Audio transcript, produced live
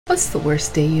What's the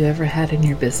worst day you ever had in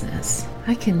your business?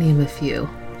 I can name a few.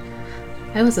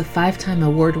 I was a 5-time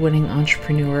award-winning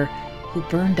entrepreneur who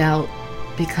burned out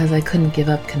because I couldn't give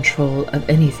up control of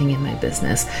anything in my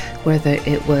business, whether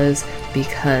it was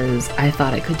because I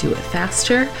thought I could do it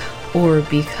faster or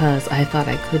because I thought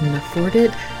I couldn't afford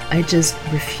it. I just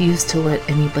refused to let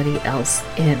anybody else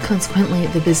in. Consequently,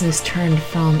 the business turned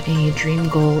from a dream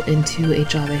goal into a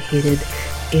job I hated,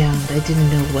 and I didn't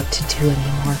know what to do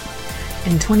anymore.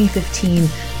 In 2015,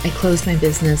 I closed my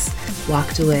business,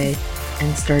 walked away,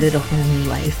 and started a whole new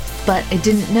life. But I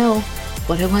didn't know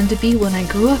what I wanted to be when I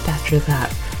grew up after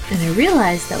that. And I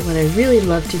realized that what I really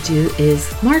love to do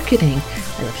is marketing.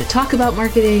 I love to talk about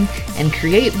marketing and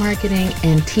create marketing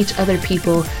and teach other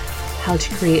people how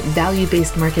to create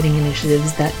value-based marketing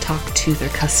initiatives that talk to their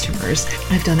customers.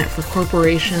 I've done it for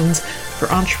corporations,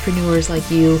 for entrepreneurs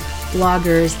like you,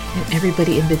 bloggers, and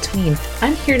everybody in between.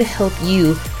 I'm here to help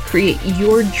you create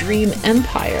your dream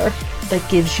empire that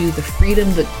gives you the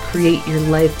freedom to create your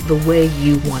life the way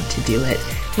you want to do it.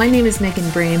 My name is Megan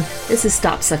Brame. This is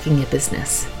Stop Sucking at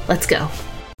Business. Let's go.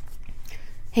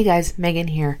 Hey guys, Megan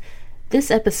here.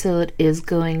 This episode is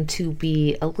going to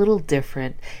be a little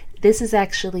different. This is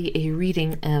actually a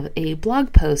reading of a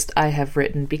blog post I have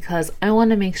written because I want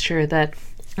to make sure that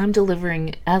I'm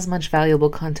delivering as much valuable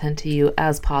content to you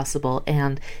as possible.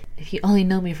 And if you only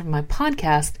know me from my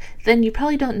podcast, then you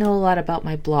probably don't know a lot about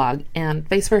my blog and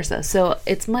vice versa. So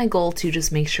it's my goal to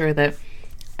just make sure that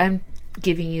I'm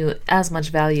giving you as much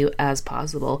value as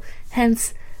possible.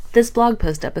 Hence this blog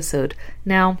post episode.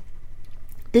 Now,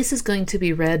 this is going to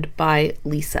be read by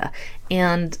Lisa.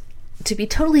 And to be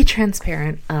totally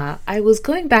transparent, I was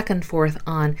going back and forth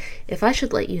on if I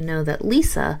should let you know that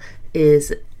Lisa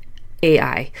is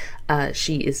AI.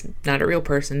 She is not a real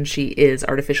person. She is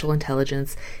artificial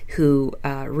intelligence who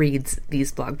reads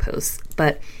these blog posts.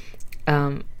 But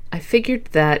I figured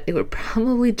that it would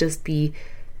probably just be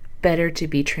better to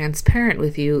be transparent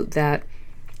with you that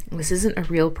this isn't a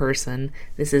real person.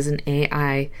 This is an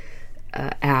AI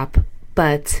app,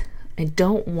 but I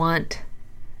don't want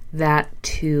that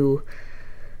to,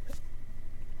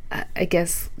 I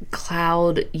guess,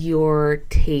 cloud your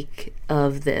take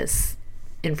of this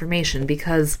information,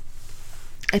 because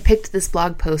I picked this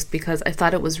blog post because I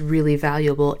thought it was really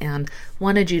valuable and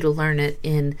wanted you to learn it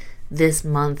in this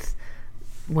month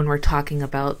when we're talking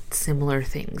about similar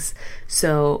things.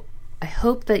 So I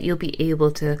hope that you'll be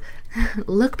able to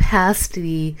look past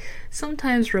the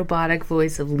sometimes robotic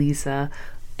voice of Lisa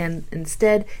and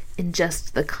instead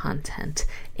ingest the content.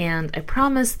 And I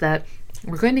promise that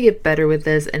we're going to get better with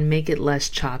this and make it less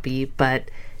choppy, but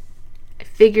I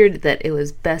figured that it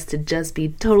was best to just be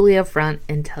totally upfront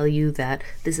and tell you that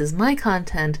this is my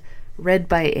content read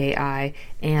by AI,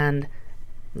 and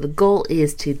the goal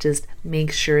is to just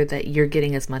make sure that you're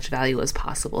getting as much value as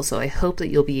possible. So I hope that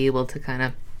you'll be able to kind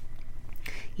of,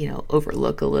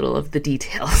 overlook a little of the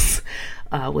details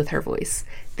with her voice.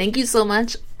 Thank you so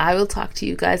much. I will talk to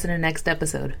you guys in our next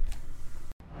episode.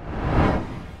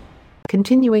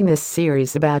 Continuing this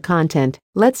series about content,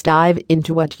 let's dive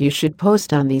into what you should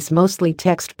post on these mostly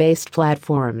text-based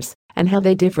platforms and how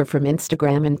they differ from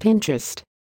Instagram and Pinterest.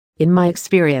 In my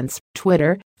experience,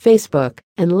 Twitter, Facebook,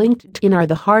 and LinkedIn are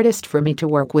the hardest for me to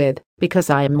work with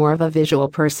because I am more of a visual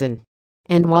person.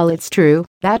 And while it's true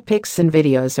that pics and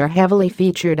videos are heavily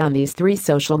featured on these three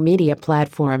social media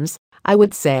platforms, I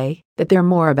would say that they're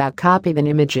more about copy than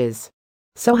images.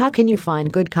 So how can you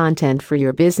find good content for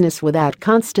your business without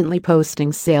constantly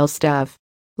posting sales stuff?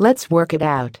 Let's work it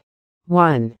out.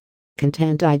 1.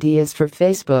 Content ideas for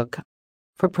Facebook.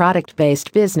 For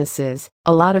product-based businesses,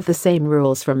 a lot of the same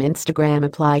rules from Instagram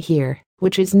apply here,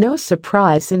 which is no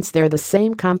surprise since they're the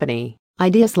same company.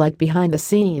 Ideas like behind the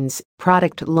scenes,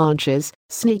 product launches,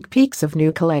 sneak peeks of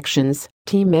new collections,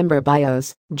 team member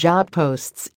bios, job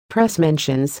posts, press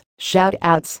mentions,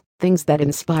 shout-outs, things that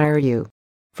inspire you.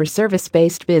 For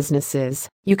service-based businesses,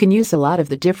 you can use a lot of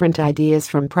the different ideas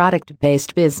from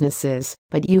product-based businesses,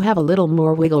 but you have a little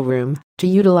more wiggle room to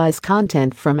utilize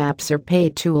content from apps or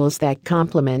paid tools that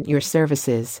complement your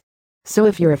services. So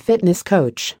if you're a fitness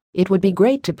coach, it would be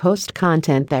great to post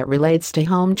content that relates to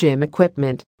home gym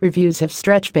equipment, reviews of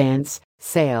stretch bands,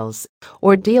 sales,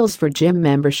 or deals for gym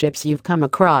memberships you've come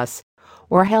across,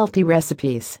 or healthy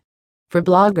recipes. For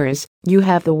bloggers, you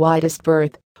have the widest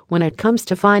berth when it comes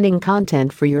to finding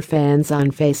content for your fans on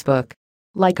Facebook.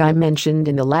 Like I mentioned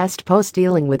in the last post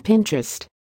dealing with Pinterest,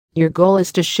 your goal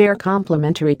is to share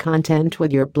complementary content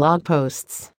with your blog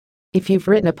posts. If you've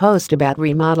written a post about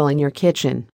remodeling your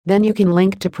kitchen, then you can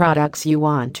link to products you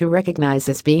want to recognize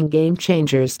as being game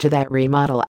changers to that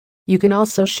remodel. You can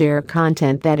also share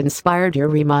content that inspired your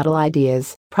remodel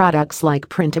ideas, products like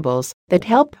printables that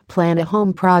help plan a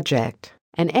home project,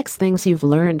 and X things you've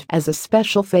learned as a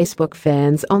special Facebook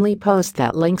fans only post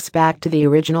that links back to the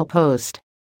original post.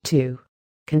 2.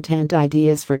 Content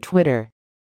ideas for Twitter.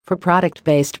 For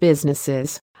product-based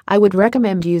businesses, I would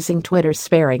recommend using Twitter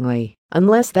sparingly,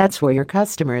 unless that's where your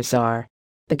customers are.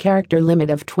 The character limit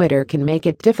of Twitter can make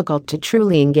it difficult to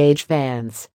truly engage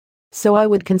fans. So I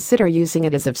would consider using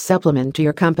it as a supplement to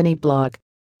your company blog.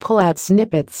 Pull out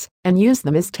snippets and use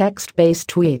them as text-based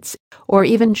tweets or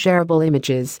even shareable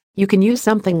images. You can use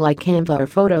something like Canva or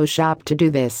Photoshop to do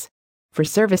this. For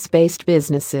service-based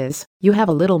businesses, you have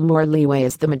a little more leeway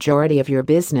as the majority of your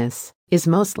business is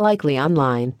most likely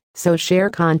online, so share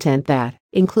content that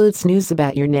includes news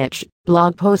about your niche,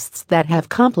 blog posts that have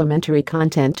complementary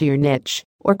content to your niche,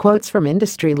 or quotes from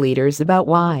industry leaders about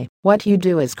why what you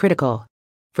do is critical.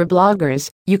 For bloggers,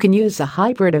 you can use a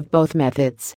hybrid of both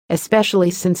methods,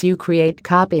 especially since you create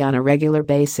copy on a regular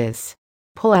basis.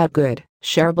 Pull out good,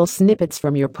 shareable snippets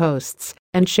from your posts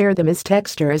and share them as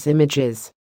text or as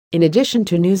images. In addition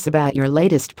to news about your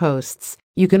latest posts,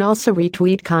 you can also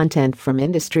retweet content from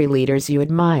industry leaders you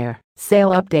admire, sale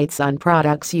updates on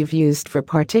products you've used for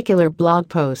particular blog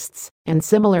posts, and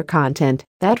similar content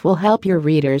that will help your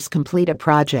readers complete a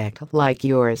project like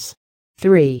yours.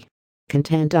 3.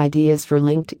 Content ideas for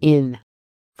LinkedIn.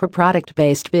 For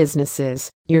product-based businesses,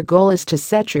 your goal is to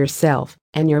set yourself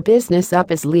and your business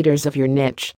up as leaders of your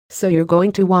niche, so you're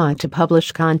going to want to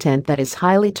publish content that is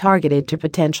highly targeted to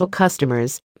potential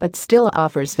customers, but still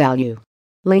offers value.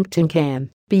 LinkedIn can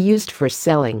be used for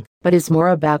selling, but is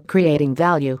more about creating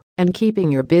value and keeping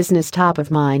your business top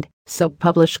of mind, so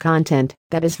publish content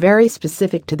that is very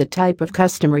specific to the type of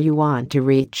customer you want to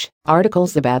reach.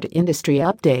 Articles about industry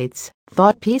updates,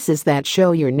 thought pieces that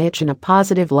show your niche in a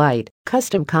positive light,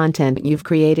 custom content you've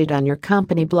created on your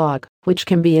company blog, which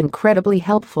can be incredibly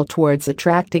helpful towards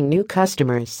attracting new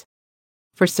customers.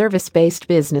 For service-based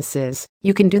businesses,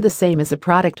 you can do the same as a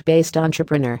product-based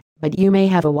entrepreneur, but you may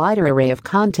have a wider array of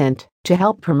content to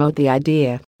help promote the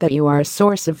idea that you are a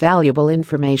source of valuable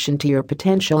information to your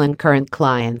potential and current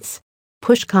clients.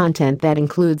 Push content that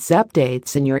includes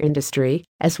updates in your industry,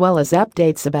 as well as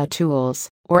updates about tools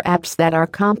or apps that are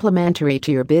complementary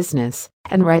to your business,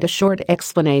 and write a short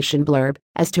explanation blurb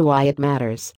as to why it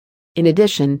matters. In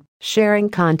addition, sharing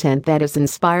content that has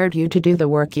inspired you to do the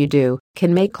work you do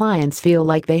can make clients feel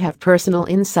like they have personal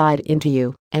insight into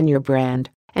you and your brand,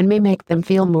 and may make them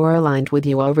feel more aligned with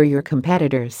you over your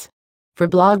competitors. For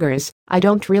bloggers, I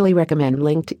don't really recommend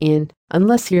LinkedIn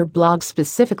unless your blog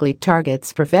specifically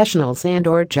targets professionals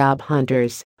and/or job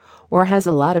hunters, or has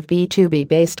a lot of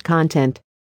B2B-based content.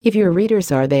 If your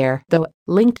readers are there, though,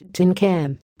 LinkedIn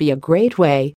can be a great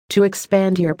way to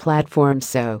expand your platform,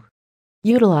 so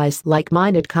utilize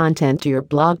like-minded content to your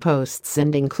blog posts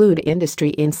and include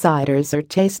industry insiders or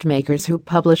tastemakers who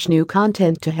publish new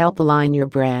content to help align your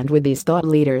brand with these thought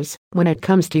leaders when it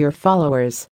comes to your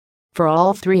followers. For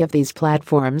all 3 of these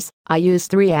platforms, I use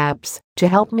 3 apps to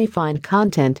help me find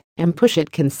content and push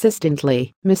it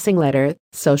consistently: Missing Letter,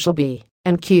 Social Bee,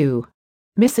 and Q.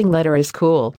 Missing Letter is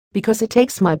cool because it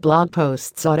takes my blog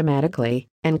posts automatically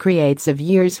and creates a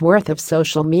year's worth of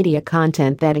social media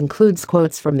content that includes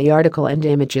quotes from the article and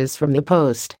images from the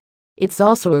post. It's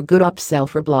also a good upsell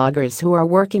for bloggers who are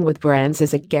working with brands,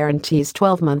 as it guarantees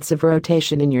 12 months of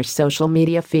rotation in your social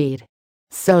media feed.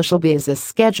 Social Bee is a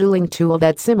scheduling tool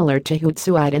that's similar to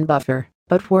Hootsuite and Buffer,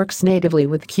 but works natively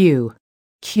with Q.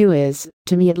 Q is,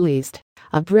 to me at least,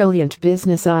 a brilliant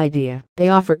business idea. They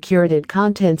offer curated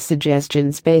content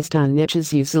suggestions based on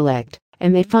niches you select,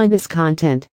 and they find this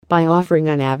content by offering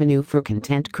an avenue for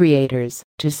content creators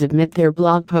to submit their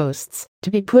blog posts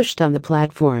to be pushed on the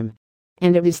platform.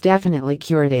 And it is definitely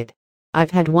curated.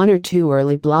 I've had 1 or 2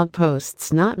 early blog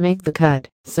posts not make the cut,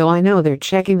 so I know they're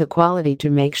checking the quality to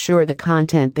make sure the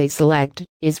content they select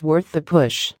is worth the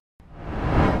push.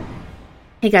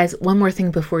 Hey guys, one more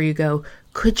thing before you go.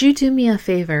 Could you do me a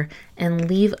favor and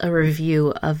leave a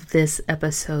review of this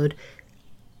episode?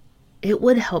 It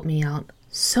would help me out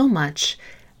so much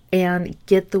and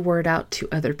get the word out to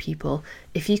other people.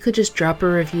 If you could just drop a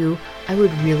review, I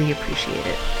would really appreciate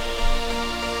it.